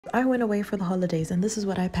I went away for the holidays and this is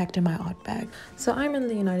what I packed in my art bag. So I'm in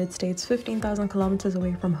the United States, 15,000 kilometers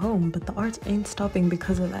away from home, but the art ain't stopping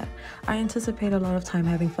because of that. I anticipate a lot of time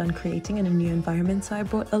having fun creating in a new environment, so I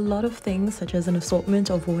brought a lot of things such as an assortment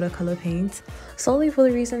of watercolor paints, solely for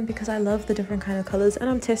the reason because I love the different kind of colors and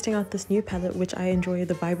I'm testing out this new palette which I enjoy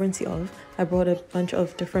the vibrancy of. I brought a bunch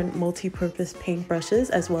of different multi-purpose paint brushes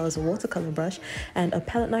as well as a watercolor brush and a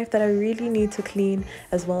palette knife that I really need to clean,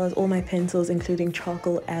 as well as all my pencils including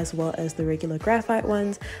charcoal as well as the regular graphite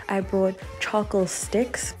ones. I brought charcoal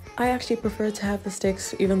sticks. I actually prefer to have the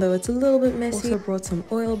sticks even though it's a little bit messy. Also brought some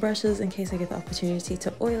oil brushes in case I get the opportunity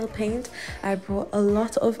to oil paint. I brought a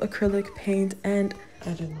lot of acrylic paint and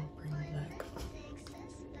I did not bring black.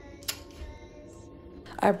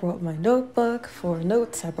 I brought my notebook for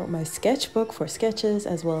notes, I brought my sketchbook for sketches,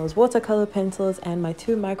 as well as watercolor pencils and my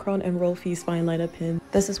 2 micron and Rolfie's fine liner pen.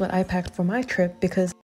 This is what I packed for my trip because